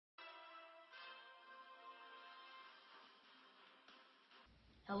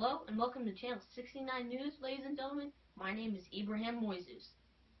Hello and welcome to Channel 69 News, ladies and gentlemen. My name is Ibrahim Moises,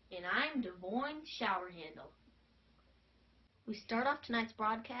 and I'm Devon Shower Handle. We start off tonight's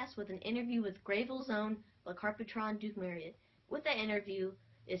broadcast with an interview with Grayville's own Le Carpetron Duke Marriott. With that interview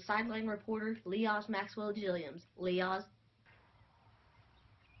is sideline reporter Leoz Maxwell Gilliams. Leoz.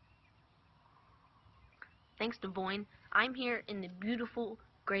 Thanks, Devon. I'm here in the beautiful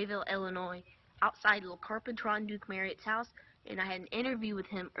Grayville, Illinois, outside Le Carpetron Duke Marriott's house, and I had an interview with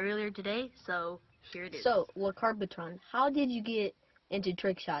him earlier today, so here it is. So, Le Carpetron, how did you get into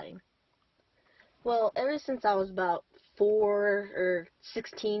trick shotting? Well, ever since I was about 4 or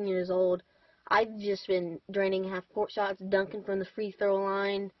 16 years old, I've just been draining half-court shots, dunking from the free throw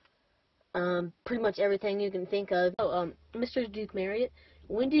line, pretty much everything you can think of. So, Mr. Duke Marriott,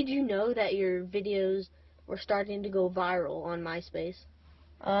 when did you know that your videos were starting to go viral on MySpace?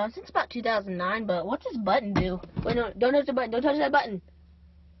 Since about 2009, but what's this button do? Wait, no, don't touch the button, don't touch that button!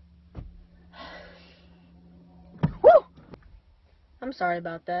 Woo! I'm sorry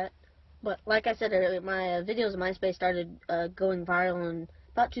about that. But like I said earlier, my videos on MySpace started going viral in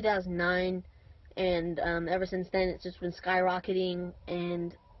about 2009, and ever since then it's just been skyrocketing,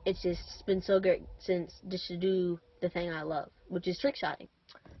 and it's just been so great since just to do the thing I love, which is trick shotting.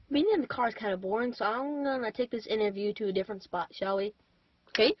 Being in the car is kind of boring, so I'm gonna take this interview to a different spot, shall we?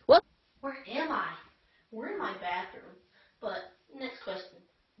 Okay, what? Where am I? We're in my bathroom. But, next question.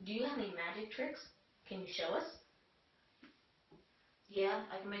 Do you have any magic tricks? Can you show us? Yeah,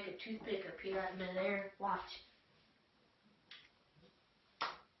 I can make a toothpick appear out of midair. Watch.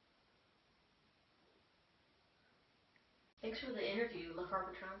 Thanks for the interview, Le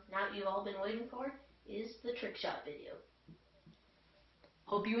Carpetron. Now what you've all been waiting for is the trick shot video.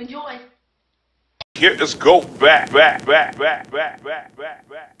 Hope you enjoy. Here, let's go back.